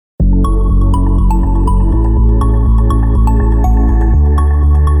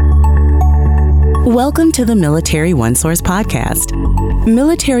Welcome to the Military OneSource podcast.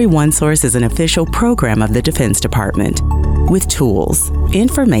 Military OneSource is an official program of the Defense Department with tools,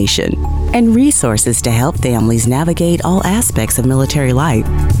 information, and resources to help families navigate all aspects of military life.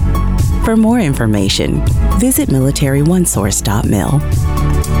 For more information, visit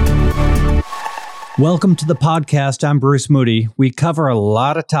militaryonesource.mil. Welcome to the podcast. I'm Bruce Moody. We cover a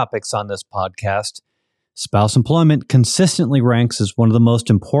lot of topics on this podcast. Spouse employment consistently ranks as one of the most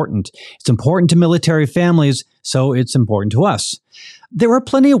important. It's important to military families, so it's important to us. There are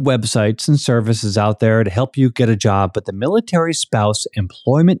plenty of websites and services out there to help you get a job, but the Military Spouse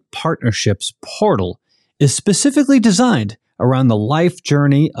Employment Partnerships portal is specifically designed around the life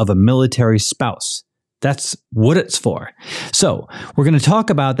journey of a military spouse. That's what it's for. So we're going to talk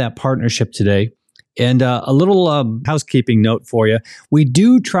about that partnership today. And a little housekeeping note for you. We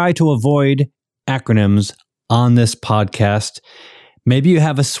do try to avoid acronyms on this podcast. Maybe you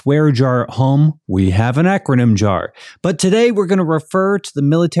have a swear jar at home. We have an acronym jar. But today we're going to refer to the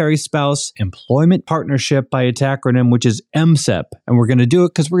Military Spouse Employment Partnership by its acronym, which is MSEP. And we're going to do it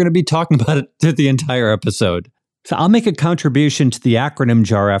because we're going to be talking about it through the entire episode. So I'll make a contribution to the acronym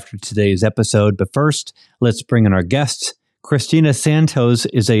jar after today's episode. But first, let's bring in our guests. Kristina Santos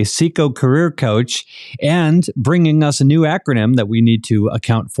is a SECO career coach and bringing us a new acronym that we need to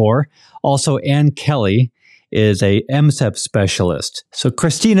account for. Also, Anne Kelly is a MSEP specialist. So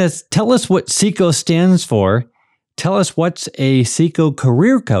Kristina, tell us what SECO stands for. Tell us what's a SECO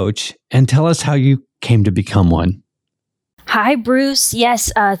career coach and tell us how you came to become one. Hi, Bruce.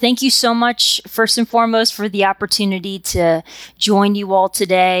 Yes, thank you so much, first and foremost, for the opportunity to join you all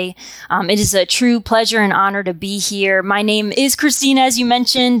today. It is a true pleasure and honor to be here. My name is Kristina, as you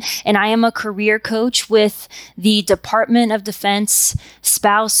mentioned, and I am a career coach with the Department of Defense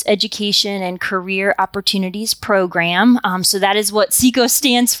Spouse Education and Career Opportunities Program. So that is what SECO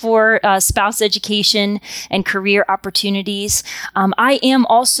stands for, Spouse Education and Career Opportunities. I am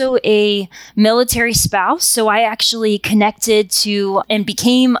also a military spouse, so I actually connected to and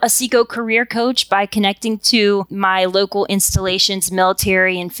became a SECO career coach by connecting to my local installation's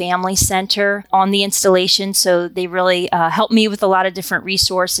military and family center on the installation. So they really helped me with a lot of different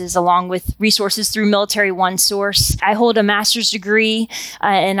resources, along with resources through Military OneSource. I hold a master's degree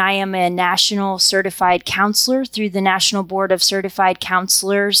and I am a national certified counselor through the National Board of Certified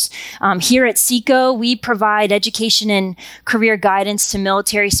Counselors. Here at SECO, we provide education and career guidance to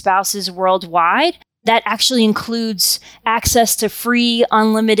military spouses worldwide. That actually includes access to free,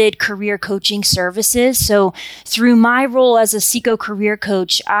 unlimited career coaching services. So through my role as a SECO career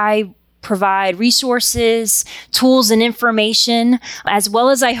coach, I provide resources, tools, and information, as well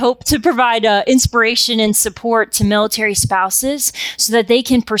as I hope to provide inspiration and support to military spouses so that they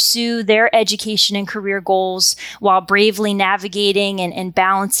can pursue their education and career goals while bravely navigating and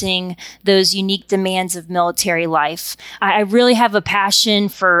balancing those unique demands of military life. I really have a passion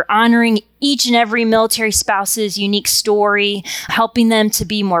for honoring each and every military spouse's unique story, helping them to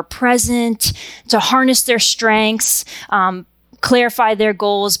be more present, to harness their strengths, clarify their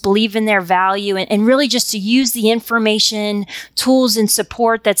goals, believe in their value, and really just to use the information, tools, and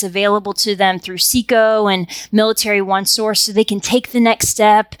support that's available to them through SECO and Military OneSource so they can take the next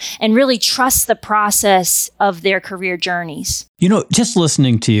step and really trust the process of their career journeys. You know, just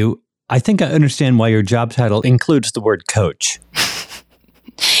listening to you, I think I understand why your job title includes the word coach.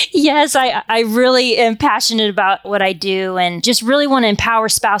 Yes, I really am passionate about what I do and just really want to empower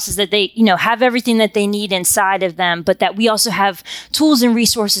spouses that they, have everything that they need inside of them, but that we also have tools and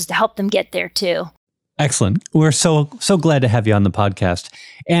resources to help them get there too. Excellent. We're so glad to have you on the podcast.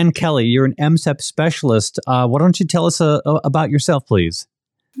 Anne Kelly, you're an MSEP specialist. Why don't you tell us about yourself, please?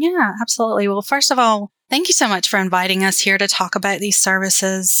 Yeah, absolutely. Well, first of all, thank you so much for inviting us here to talk about these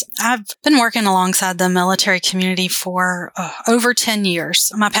services. I've been working alongside the military community for over 10 years.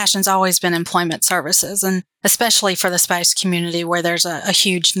 My passion's always been employment services, and especially for the spouse community where there's a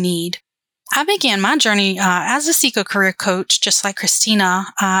huge need. I began my journey as a SECO career coach, just like Kristina,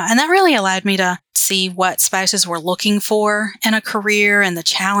 and that really allowed me to see what spouses were looking for in a career and the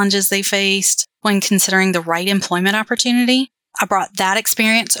challenges they faced when considering the right employment opportunity. I brought that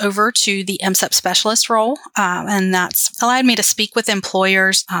experience over to the MSEP specialist role, and that's allowed me to speak with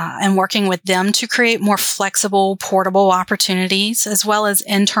employers and working with them to create more flexible, portable opportunities, as well as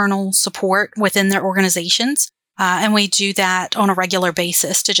internal support within their organizations. And we do that on a regular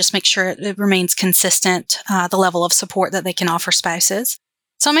basis to just make sure it remains consistent, the level of support that they can offer spouses.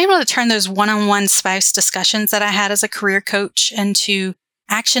 So I'm able to turn those one-on-one spouse discussions that I had as a career coach into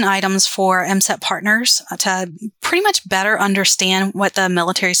action items for MSEP partners to pretty much better understand what the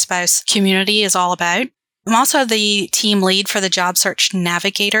military spouse community is all about. I'm also the team lead for the Job Search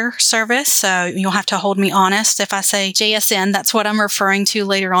Navigator service. So you'll have to hold me honest if I say JSN. That's what I'm referring to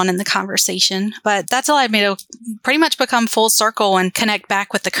later on in the conversation. But that's allowed me to pretty much become full circle and connect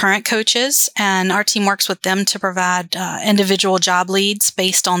back with the current coaches. And our team works with them to provide individual job leads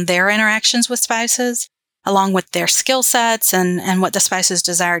based on their interactions with spouses, along with their skill sets and what the spouse's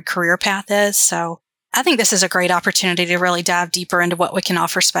desired career path is. So I think this is a great opportunity to really dive deeper into what we can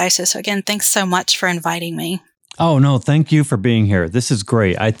offer spouses. So again, thanks so much for inviting me. Oh, no, thank you for being here. This is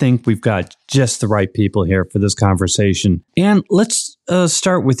great. I think we've got just the right people here for this conversation. And let's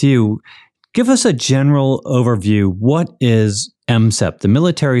start with you. Give us a general overview. What is MSEP, the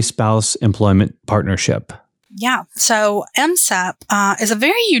Military Spouse Employment Partnership? Yeah, so MSEP is a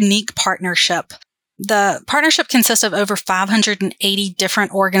very unique partnership. The partnership consists of over 580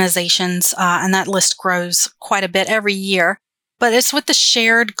 different organizations, and that list grows quite a bit every year. But it's with the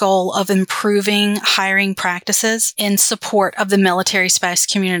shared goal of improving hiring practices in support of the military spouse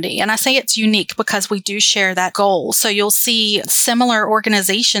community. And I say it's unique because we do share that goal. So you'll see similar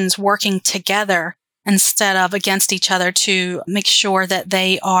organizations working together instead of against each other to make sure that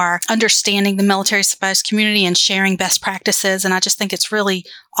they are understanding the military spouse community and sharing best practices. And I just think it's really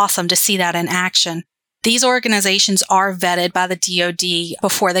awesome to see that in action. These organizations are vetted by the DoD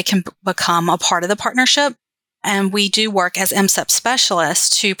before they can become a part of the partnership. And we do work as MSEP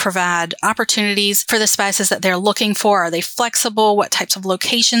specialists to provide opportunities for the spouses that they're looking for. Are they flexible? What types of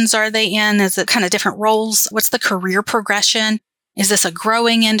locations are they in? Is it kind of different roles? What's the career progression? Is this a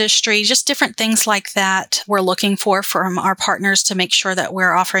growing industry? Just different things like that we're looking for from our partners to make sure that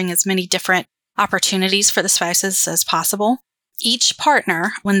we're offering as many different opportunities for the spouses as possible. Each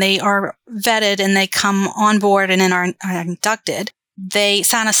partner, when they are vetted and they come on board and then are inducted, they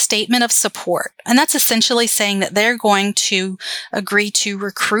sign a statement of support. And that's essentially saying that they're going to agree to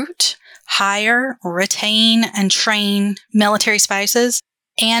recruit, hire, retain, and train military spouses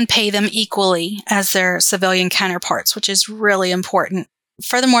and pay them equally as their civilian counterparts, which is really important.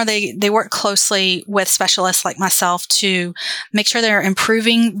 Furthermore, they work closely with specialists like myself to make sure they're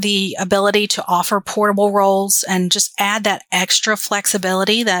improving the ability to offer portable roles and just add that extra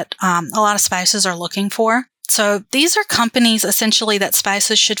flexibility that a lot of spouses are looking for. So these are companies essentially that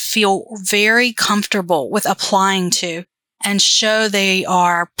spouses should feel very comfortable with applying to and show they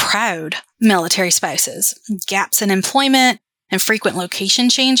are proud military spouses. Gaps in employment and frequent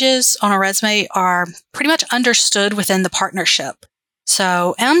location changes on a resume are pretty much understood within the partnership.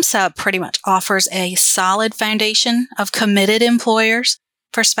 So MSEP pretty much offers a solid foundation of committed employers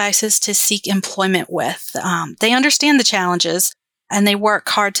for spouses to seek employment with. They understand the challenges and they work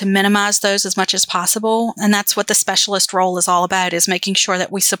hard to minimize those as much as possible. And that's what the specialist role is all about, is making sure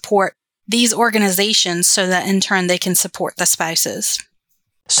that we support these organizations so that in turn they can support the spouses.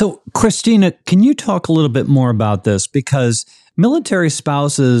 So, Kristina, can you talk a little bit more about this? Because military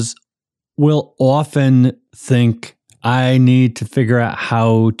spouses will often think, I need to figure out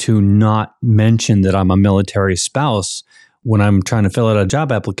how to not mention that I'm a military spouse when I'm trying to fill out a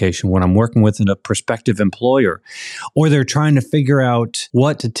job application, when I'm working with a prospective employer, or they're trying to figure out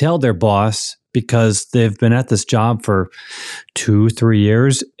what to tell their boss because they've been at this job for 2-3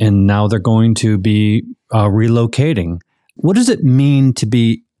 years and now they're going to be relocating. What does it mean to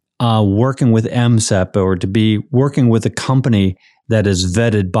be working with MSEP or to be working with a company that is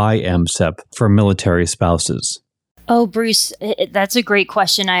vetted by MSEP for military spouses? Oh, Bruce, that's a great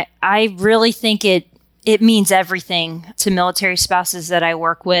question. I really think it means everything to military spouses that I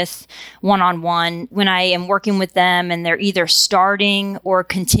work with one-on-one. When I am working with them and they're either starting or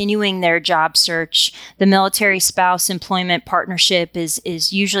continuing their job search, the Military Spouse Employment Partnership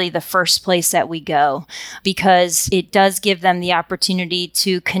is usually the first place that we go, because it does give them the opportunity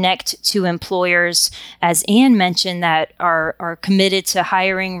to connect to employers, as Anne mentioned, that are committed to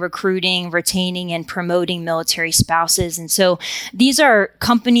hiring, recruiting, retaining, and promoting military spouses. And so these are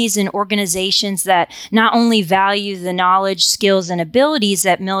companies and organizations that not only value the knowledge, skills, and abilities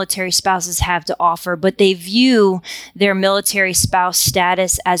that military spouses have to offer, but they view their military spouse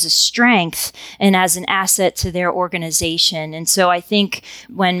status as a strength and as an asset to their organization. And so I think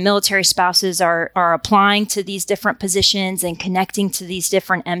when military spouses are applying to these different positions and connecting to these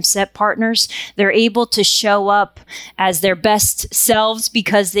different MSEP partners, they're able to show up as their best selves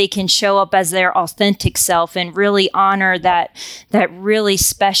because they can show up as their authentic self and really honor that really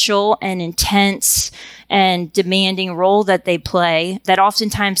special and intense and demanding role that they play that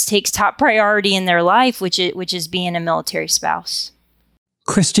oftentimes takes top priority in their life, which is being a military spouse.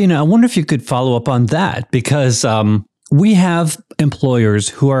 Kristina, I wonder if you could follow up on that, because we have employers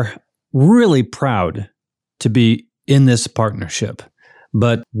who are really proud to be in this partnership,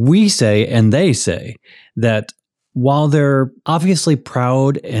 But we say, and they say, that while they're obviously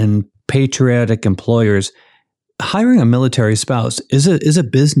proud and patriotic employers, hiring a military spouse is a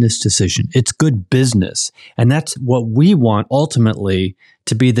business decision. It's good business. And that's what we want ultimately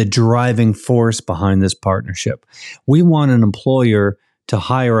to be the driving force behind this partnership. We want an employer to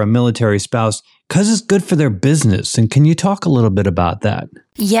hire a military spouse because it's good for their business. And can you talk a little bit about that?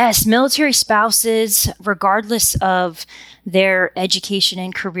 Yes, military spouses, regardless of their education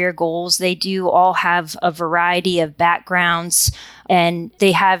and career goals, they do all have a variety of backgrounds and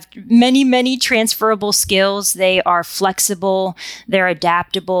they have many, many transferable skills. They are flexible, they're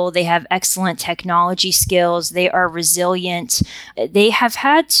adaptable, they have excellent technology skills, they are resilient. They have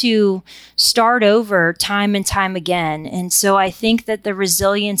had to start over time and time again. And so I think that the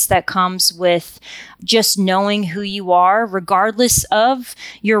resilience that comes with just knowing who you are, regardless of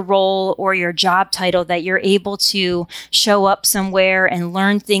your role or your job title, that you're able to show up somewhere and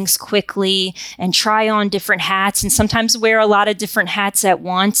learn things quickly and try on different hats and sometimes wear a lot of different hats at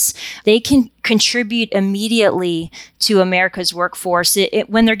once. They can contribute immediately to America's workforce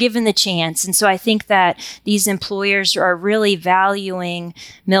when they're given the chance. And so I think that these employers are really valuing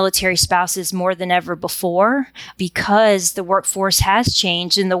military spouses more than ever before because the workforce has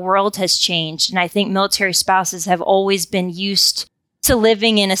changed and the world has changed. And I think military spouses have always been used to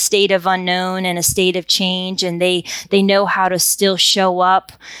living in a state of unknown and a state of change. And they know how to still show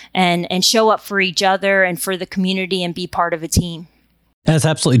up and show up for each other and for the community and be part of a team. That's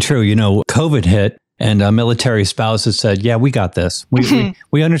absolutely true. You know, COVID hit and military spouses said, yeah, we got this.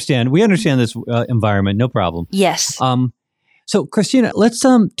 We understand. We understand this environment. No problem. Yes. So, Kristina, let's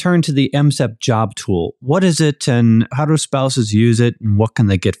turn to the MSEP job tool. What is it and how do spouses use it and what can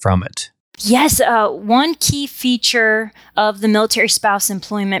they get from it? Yes, one key feature of the Military Spouse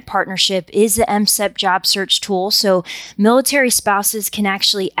Employment Partnership is the MSEP Job Search tool. So military spouses can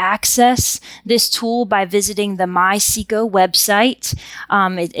actually access this tool by visiting the MySECO website.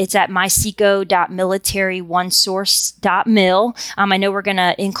 It's at myseco.militaryonesource.mil. I know we're going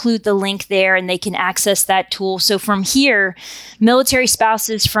to include the link there and they can access that tool. So from here, military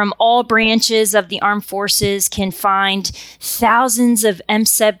spouses from all branches of the armed forces can find thousands of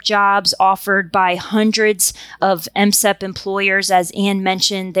MSEP jobs offered by hundreds of MSEP employers. As Anne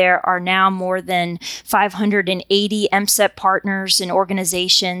mentioned, there are now more than 580 MSEP partners and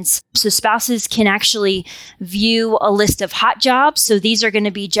organizations. So spouses can actually view a list of hot jobs. So these are going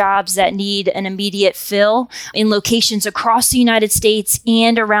to be jobs that need an immediate fill in locations across the United States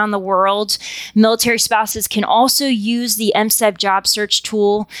and around the world. Military spouses can also use the MSEP Job Search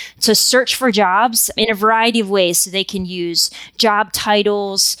tool to search for jobs in a variety of ways. So they can use job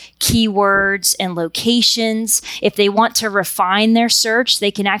titles, keywords, and locations. If they want to refine their search, they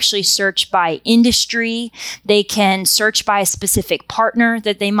can actually search by industry. They can search by a specific partner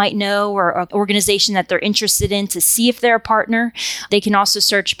that they might know or an organization that they're interested in to see if they're a partner. They can also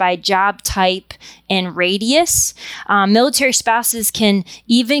search by job type and radius. Military spouses can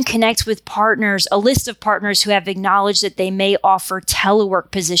even connect with partners, a list of partners who have acknowledged that they may offer telework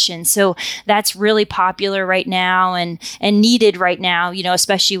positions. So that's really popular right now and needed right now, you know,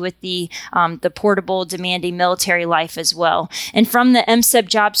 especially with the portable, demanding military life as well. And from the MSEP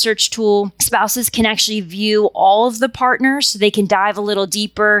Job Search tool, spouses can actually view all of the partners. So they can dive a little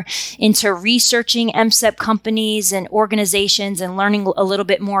deeper into researching MSEP companies and organizations and learning a little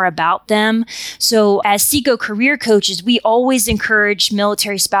bit more about them. So as SECO career coaches, we always encourage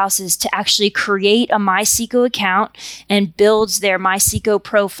military spouses to actually create a MySECO account and build their MySECO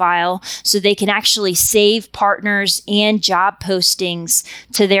profile so they can actually save partners and job postings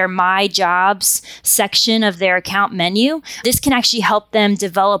to their My Jobs section of their account menu. This can actually help them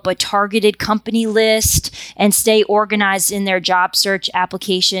develop a targeted company list and stay organized in their job search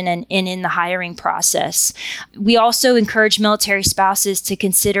application and in the hiring process. We also encourage military spouses to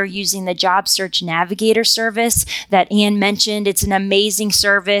consider using the Job Search Navigator service that Anne mentioned. It's an amazing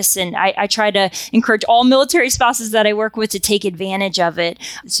service, and I try to encourage all military spouses that I work with to take advantage of it.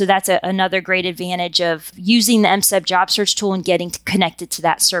 So that's another great advantage of using the MSEP Job Search tool and getting connected to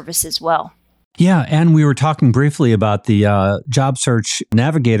that service as well. Yeah, and we were talking briefly about the Job Search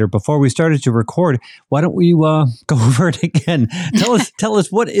Navigator before we started to record. Why don't we go over it again? Tell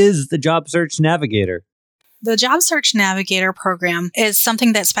us what is the Job Search Navigator? The Job Search Navigator program is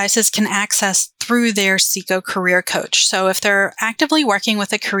something that spouses can access through their SECO career coach. So if they're actively working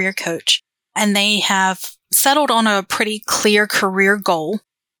with a career coach and they have settled on a pretty clear career goal,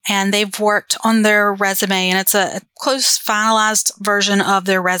 and they've worked on their resume, and it's a close finalized version of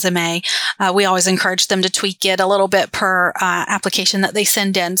their resume. We always encourage them to tweak it a little bit per application that they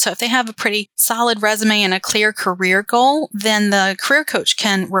send in. So if they have a pretty solid resume and a clear career goal, then the career coach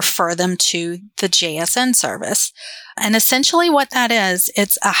can refer them to the JSN service. And essentially what that is,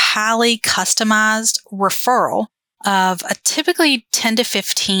 it's a highly customized referral of a typically 10 to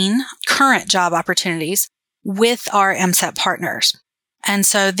 15 current job opportunities with our MSEP partners. And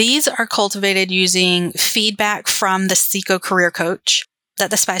so these are cultivated using feedback from the SECO career coach that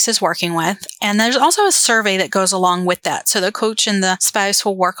the spouse is working with. And there's also a survey that goes along with that. So the coach and the spouse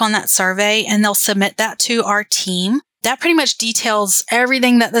will work on that survey, and they'll submit that to our team. That pretty much details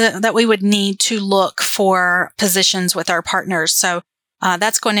everything that we would need to look for positions with our partners. So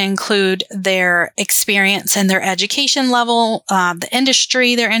that's going to include their experience and their education level, the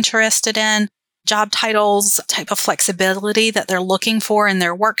industry they're interested in, job titles, type of flexibility that they're looking for in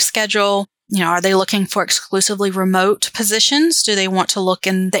their work schedule. Are they looking for exclusively remote positions? Do they want to look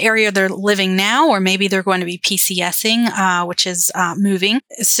in the area they're living now? Or maybe they're going to be PCSing, which is moving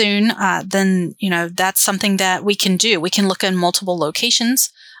soon. Then, that's something that we can do. We can look in multiple locations,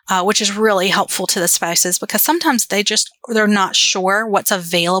 which is really helpful to the spouses because sometimes they're not sure what's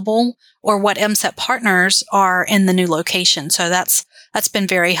available or what MSEP partners are in the new location. So that's been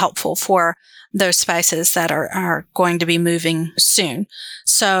very helpful for those spouses that are going to be moving soon.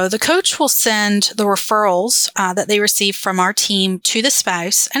 So the coach will send the referrals that they receive from our team to the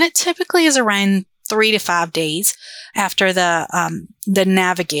spouse, and it typically is around 3 to 5 days after the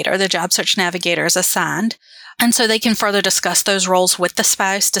navigator, the job search navigator, is assigned. And so they can further discuss those roles with the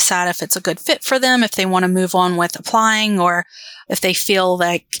spouse, decide if it's a good fit for them, if they want to move on with applying, or if they feel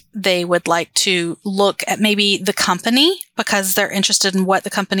like they would like to look at maybe the company because they're interested in what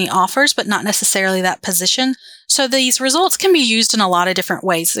the company offers, but not necessarily that position. So these results can be used in a lot of different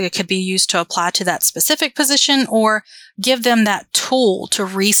ways. It could be used to apply to that specific position or give them that tool to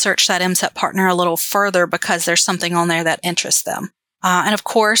research that MSEP partner a little further because there's something on there that interests them. And of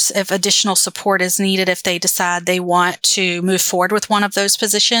course, if additional support is needed, if they decide they want to move forward with one of those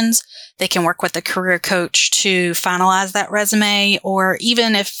positions, they can work with the career coach to finalize that resume. Or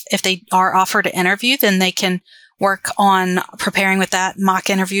even if they are offered an interview, then they can work on preparing with that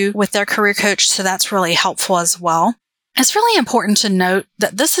mock interview with their career coach. So that's really helpful as well. It's really important to note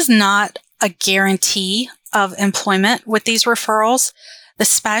that this is not a guarantee of employment with these referrals. The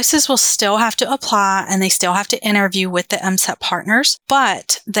spouses will still have to apply and they still have to interview with the MSEP partners.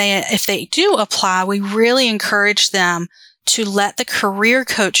 But if they do apply, we really encourage them to let the career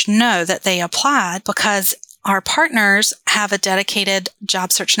coach know that they applied because our partners have a dedicated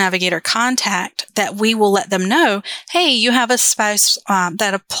Job Search Navigator contact that we will let them know, hey, you have a spouse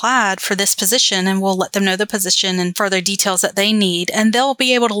that applied for this position, and we'll let them know the position and further details that they need. And they'll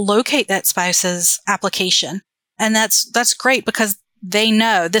be able to locate that spouse's application. And that's great because they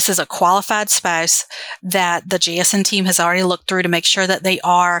know this is a qualified spouse that the JSN team has already looked through to make sure that they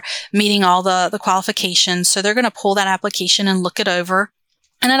are meeting all the qualifications. So they're going to pull that application and look it over.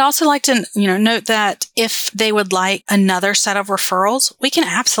 And I'd also like to, note that if they would like another set of referrals, we can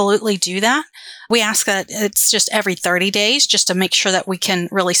absolutely do that. We ask that it's just every 30 days just to make sure that we can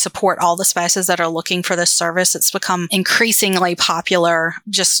really support all the spouses that are looking for this service. It's become increasingly popular.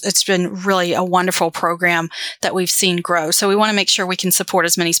 It's been really a wonderful program that we've seen grow. So we want to make sure we can support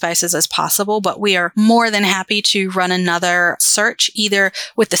as many spouses as possible, but we are more than happy to run another search either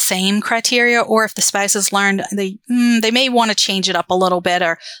with the same criteria or if the spouses learned they may want to change it up a little bit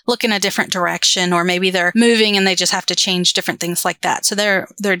or look in a different direction, or maybe they're moving and they just have to change different things like that. So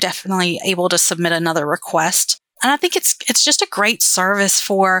they're definitely able to submit another request. And I think it's just a great service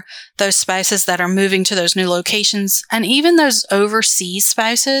for those spouses that are moving to those new locations, and even those overseas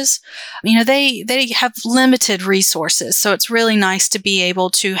spouses. They have limited resources, so it's really nice to be able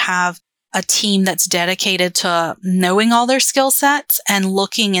to have a team that's dedicated to knowing all their skill sets and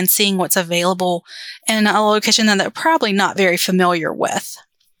looking and seeing what's available in a location that they're probably not very familiar with.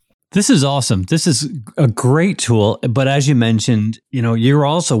 This is awesome. This is a great tool. But as you mentioned, you're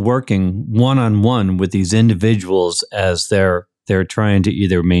also working one-on-one with these individuals as they're trying to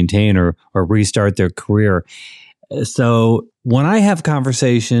either maintain or restart their career. So when I have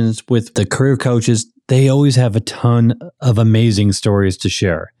conversations with the career coaches, they always have a ton of amazing stories to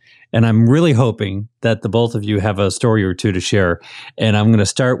share. And I'm really hoping that the both of you have a story or two to share. And I'm going to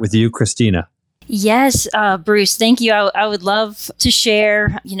start with you, Kristina. Yes, Bruce, thank you. I would love to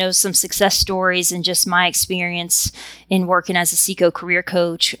share, some success stories and just my experience in working as a SECO career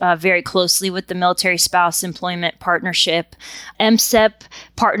coach very closely with the Military Spouse Employment Partnership. MSEP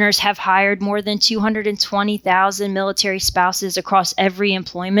partners have hired more than 220,000 military spouses across every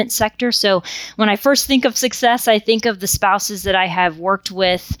employment sector. So when I first think of success, I think of the spouses that I have worked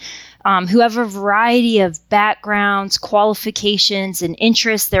with who have a variety of backgrounds, qualifications, and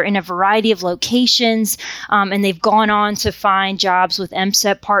interests. They're in a variety of locations, and they've gone on to find jobs with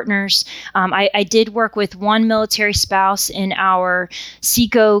MSEP partners. I did work with one military spouse in our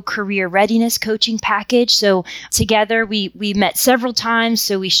SECO career readiness coaching package. So together we met several times.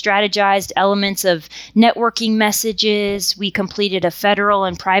 So we strategized elements of networking messages. We completed a federal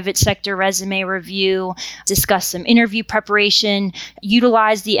and private sector resume review, discussed some interview preparation,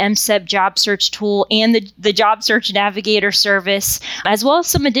 utilized the MSEP Job Search tool and the Job Search Navigator service, as well as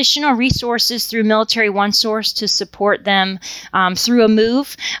some additional resources through Military OneSource to support them through a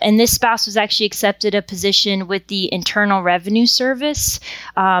move. And this spouse was actually accepted a position with the Internal Revenue Service,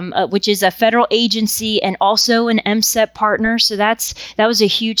 which is a federal agency and also an MSEP partner. So that was a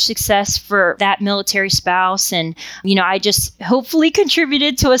huge success for that military spouse. And, I just hopefully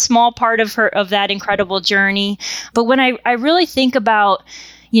contributed to a small part of that incredible journey. But when I really think about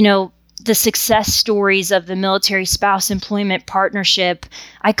the success stories of the Military Spouse Employment Partnership,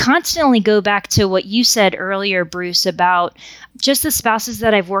 I constantly go back to what you said earlier, Bruce, about just the spouses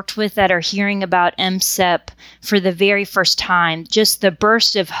that I've worked with that are hearing about MSEP for the very first time, just the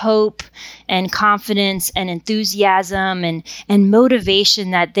burst of hope and confidence and enthusiasm and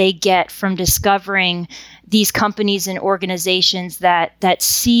motivation that they get from discovering these companies and organizations that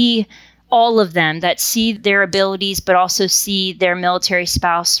see all of them, that see their abilities, but also see their military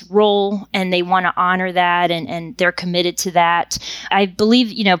spouse role, and they want to honor that, and they're committed to that. I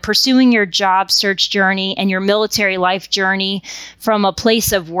believe, pursuing your job search journey and your military life journey from a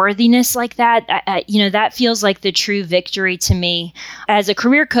place of worthiness like that, that feels like the true victory to me. As a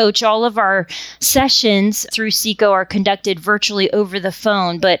career coach, all of our sessions through SECO are conducted virtually over the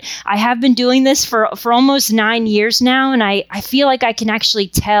phone, but I have been doing this for almost 9 years now, and I feel like I can actually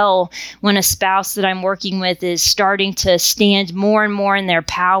tell when a spouse that I'm working with is starting to stand more and more in their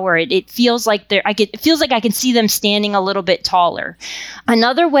power. It feels like I can see them standing a little bit taller.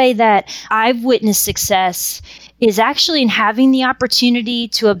 Another way that I've witnessed success is actually in having the opportunity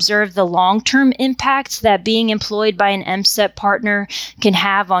to observe the long-term impact that being employed by an MSEP partner can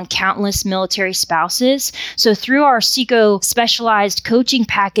have on countless military spouses. So through our SECO specialized coaching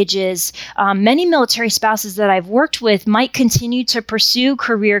packages, many military spouses that I've worked with might continue to pursue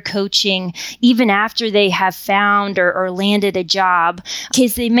career coaching even after they have found or landed a job,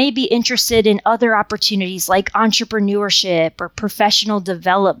 because they may be interested in other opportunities like entrepreneurship or professional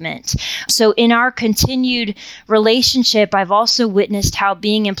development. So in our continued relationship, I've also witnessed how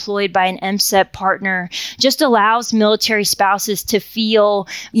being employed by an MSEP partner just allows military spouses to feel,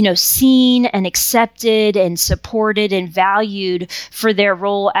 seen and accepted and supported and valued for their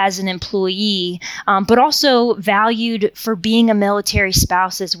role as an employee, but also valued for being a military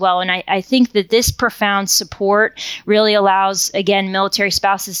spouse as well. And I think that this profound support really allows, again, military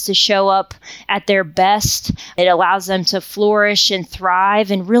spouses to show up at their best. It allows them to flourish and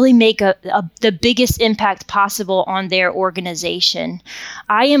thrive and really make the biggest impact possible on their organization.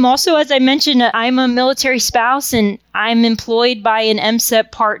 I am also, as I mentioned, I'm a military spouse and I'm employed by an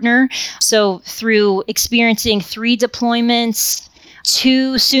MSEP partner. So through experiencing 3 deployments,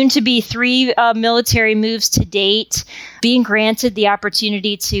 2, soon to be 3 military moves to date, being granted the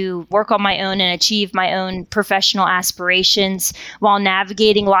opportunity to work on my own and achieve my own professional aspirations while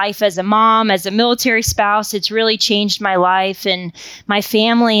navigating life as a mom, as a military spouse, it's really changed my life and my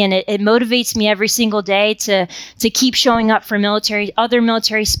family. And it motivates me every single day to keep showing up for other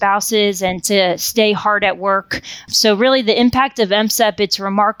military spouses and to stay hard at work. So really the impact of MSEP, it's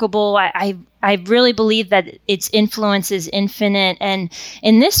remarkable. I really believe that its influence is infinite. And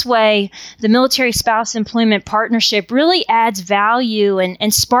in this way, the Military Spouse Employment Partnership really adds value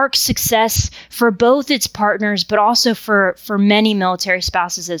and sparks success for both its partners, but also for many military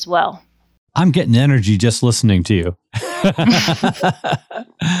spouses as well. I'm getting energy just listening to you.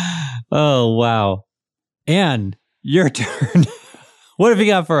 Oh, wow. Anne, your turn. What have you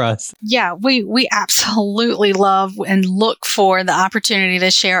got for us? Yeah, we absolutely love and look for the opportunity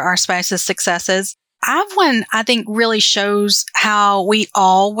to share our spouse's successes. I have one I think really shows how we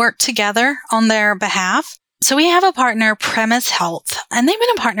all work together on their behalf. So we have a partner, Premise Health, and they've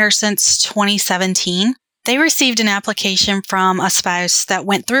been a partner since 2017. They received an application from a spouse that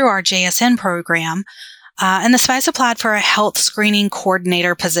went through our JSN program, and the spouse applied for a health screening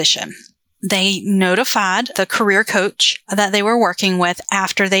coordinator position. they notified the career coach that they were working with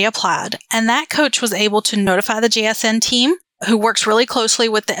after they applied. And that coach was able to notify the JSN team, who works really closely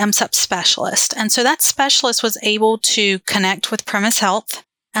with the MSEP specialist. And so that specialist was able to connect with Premise Health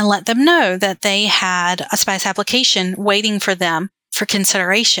and let them know that they had a SPICE application waiting for them for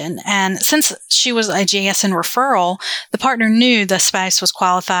consideration. And since she was a JSN referral, the partner knew the SPICE was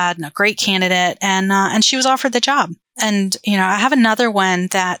qualified and a great candidate, and she was offered the job. And, I have another one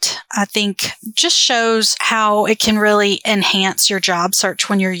that I think just shows how it can really enhance your job search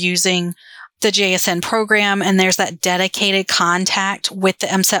when you're using the JSN program, and there's that dedicated contact with the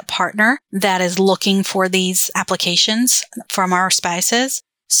MSEP partner that is looking for these applications from our SPICEs.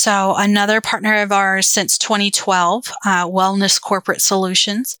 So another partner of ours since 2012, Wellness Corporate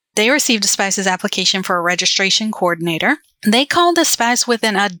Solutions, they received a SPICE's application for a registration coordinator. They called the SPICE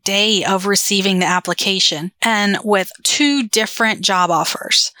within a day of receiving the application and with 2 different job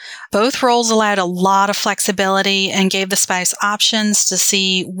offers. Both roles allowed a lot of flexibility and gave the SPICE options to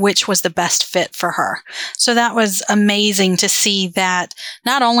see which was the best fit for her. So that was amazing to see that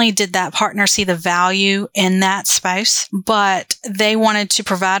not only did that partner see the value in that SPICE, but they wanted to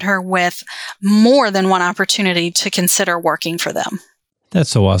provide her with more than one opportunity to consider working for them.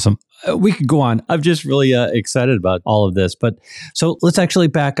 That's so awesome. We could go on. I'm just really excited about all of this. But so let's actually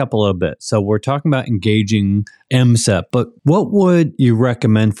back up a little bit. So we're talking about engaging MSEP, but what would you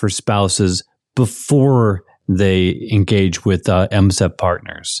recommend for spouses before they engage with MSEP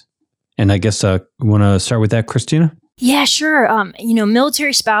partners? And I guess you want to start with that, Kristina? Yeah, sure.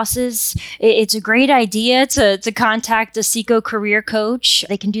 Military spouses, it's a great idea to contact a SECO career coach.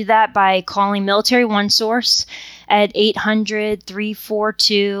 They can do that by calling Military OneSource at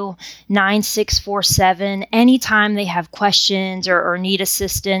 800-342-9647 anytime they have questions or need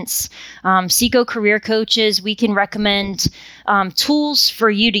assistance. SECO career coaches, we can recommend tools for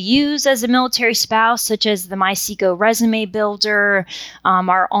you to use as a military spouse, such as the MySECO Resume Builder,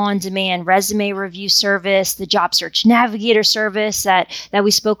 our on-demand resume review service, the Job Search Navigator service that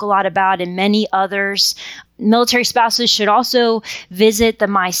we spoke a lot about, and many others. Military spouses should also visit the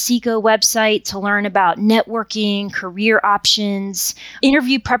MySECO website to learn about networking, career options,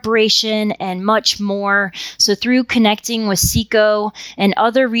 interview preparation, and much more. So through connecting with SECO and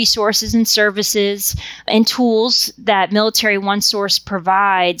other resources and services and tools that Military OneSource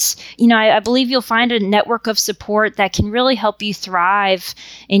provides, I believe you'll find a network of support that can really help you thrive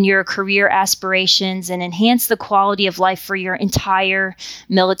in your career aspirations and enhance the quality of life for your entire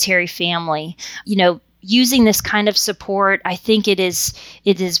military family. Using this kind of support, I think it is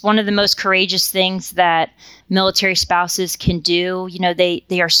one of the most courageous things that military spouses can do.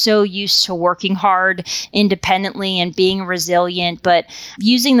 They are so used to working hard independently and being resilient, but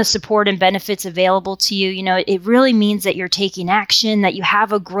using the support and benefits available to you, it really means that you're taking action, that you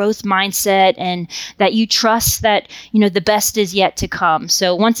have a growth mindset, and that you trust that, the best is yet to come.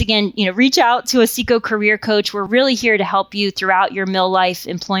 So once again, reach out to a SECO career coach. We're really here to help you throughout your mil life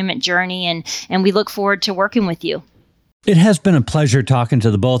employment journey, and we look forward to working with you. It has been a pleasure talking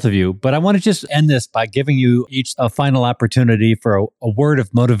to the both of you, but I want to just end this by giving you each a final opportunity for a word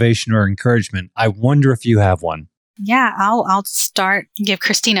of motivation or encouragement. I wonder if you have one. Yeah, I'll start. Give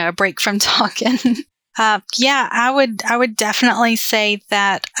Kristina a break from talking. I would definitely say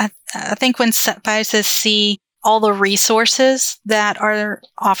that I think when spouses see all the resources that are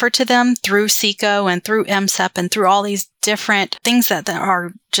offered to them through SECO and through MSEP and through all these different things that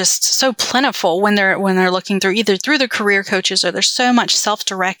are just so plentiful when they're looking through either through the career coaches, or there's so much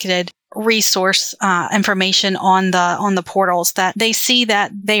self-directed resource information on the portals, that they see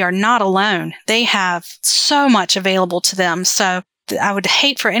that they are not alone. They have so much available to them. So I would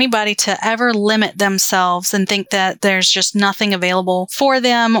hate for anybody to ever limit themselves and think that there's just nothing available for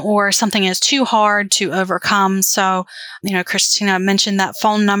them or something is too hard to overcome. So, Kristina mentioned that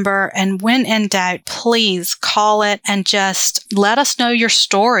phone number, and when in doubt, please call it and just let us know your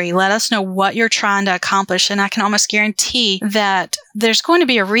story. Let us know what you're trying to accomplish. And I can almost guarantee that there's going to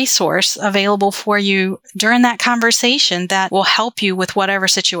be a resource available for you during that conversation that will help you with whatever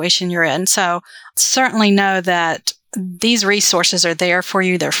situation you're in. So certainly know that these resources are there for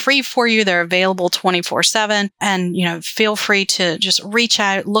you. They're free for you. They're available 24/7. And, feel free to just reach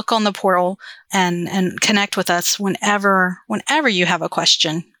out, look on the portal, and connect with us whenever you have a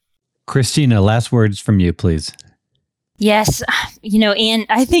question. Kristina, last words from you, please. Yes. Anne,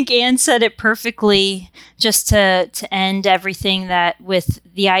 I think Anne said it perfectly, just to end everything that with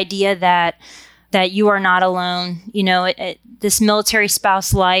the idea that that you are not alone. This military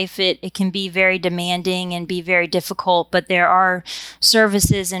spouse life, it can be very demanding and be very difficult, but there are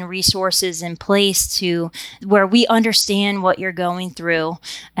services and resources in place to where we understand what you're going through.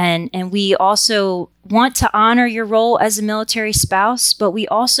 And we also want to honor your role as a military spouse, but we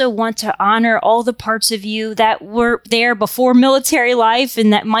also want to honor all the parts of you that were there before military life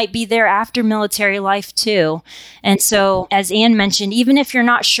and that might be there after military life too. And so, as Anne mentioned, even if you're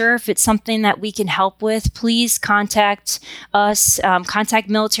not sure if it's something that we can help with, please contact us, contact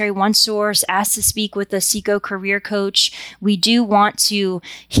Military OneSource, ask to speak with a SECO career coach. We do want to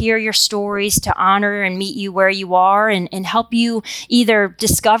hear your stories to honor and meet you where you are and help you either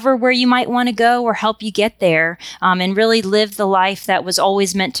discover where you might want to go or help you get there and really live the life that was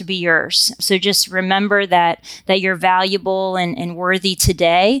always meant to be yours. So just remember that you're valuable and worthy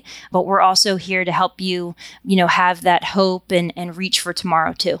today, but we're also here to help you, have that hope and reach for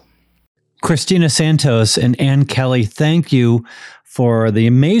tomorrow too. Kristina Santos and Anne Kelly, thank you for the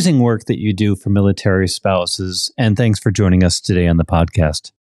amazing work that you do for military spouses. And thanks for joining us today on the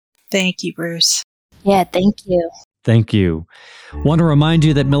podcast. Thank you, Bruce. Yeah, thank you. Thank you. Want to remind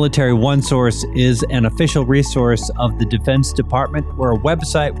you that Military OneSource is an official resource of the Defense Department. We're a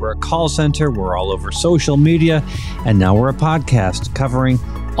website, we're a call center, we're all over social media, and now we're a podcast covering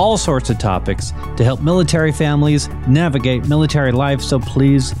all sorts of topics to help military families navigate military life, so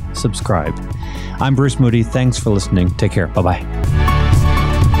please subscribe. I'm Bruce Moody. Thanks for listening. Take care. Bye-bye.